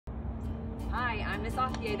Hi, I'm Miss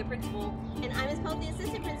Achie, the principal. And I'm Ms. Pope, the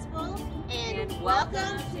assistant principal. And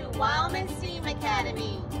welcome to Wilemon STEAM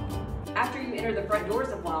Academy. After you enter the front doors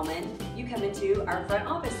of Wilemon, you come into our front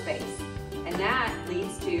office space. And that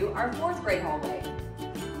leads to our 4th grade hallway.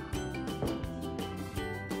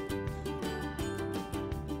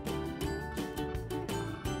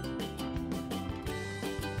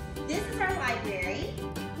 This is our library.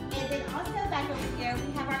 And then also back over here,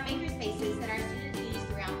 we have our maker spaces that our students use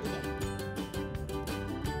throughout the day.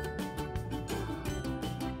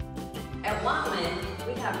 At Wilemon,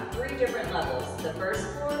 we have 3 different levels, the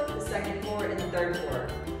 1st floor, the 2nd floor, and the 3rd floor.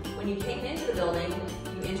 When you came into the building,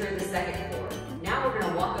 you entered the 2nd floor. Now we're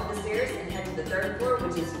going to walk up the stairs and head to the 3rd floor,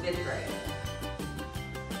 which is 5th grade.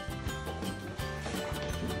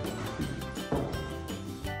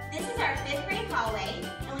 This is our 5th grade hallway,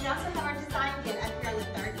 and we also have our design kit up here on the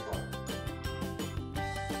 3rd floor.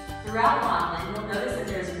 Throughout Wilemon, you'll notice that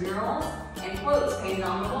there's murals and quotes painted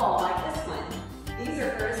on the wall like this one. These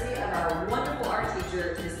are courtesy of our wonderful art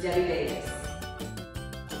teacher, Miss Debbie Davis.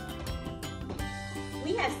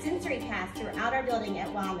 We have sensory paths throughout our building at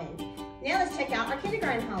Wilemon. Now let's check out our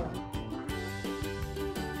kindergarten hallway.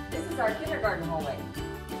 This is our kindergarten hallway.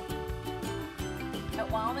 At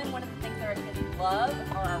Wilemon, one of the things that our kids love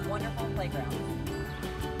are our wonderful playgrounds.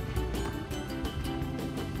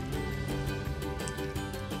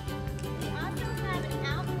 We also have an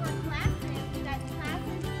outdoor classroom that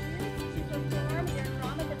classes use to perform their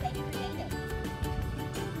drama that they created.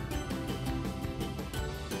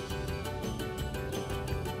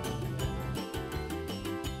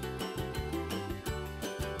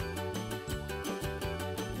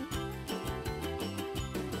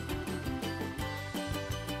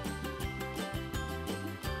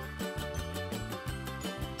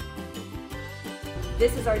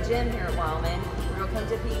 This is our gym here at Wilemon, where you'll come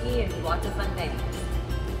to PE and do lots of fun things.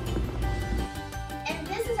 And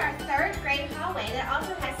this is our 3rd grade hallway that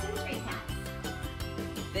also has sensory paths.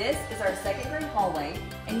 This is our 2nd grade hallway,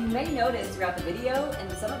 and you may notice throughout the video in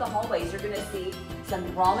some of the hallways you're going to see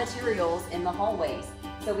some raw materials in the hallways.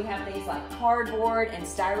 So we have things like cardboard and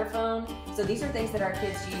styrofoam. So these are things that our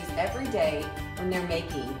kids use every day when they're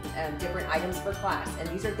making different items for class. And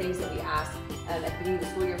these are things that we ask at the beginning of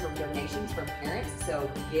the school year for donations from parents. So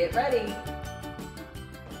get ready.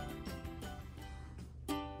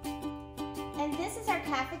 And this is our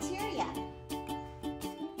cafeteria.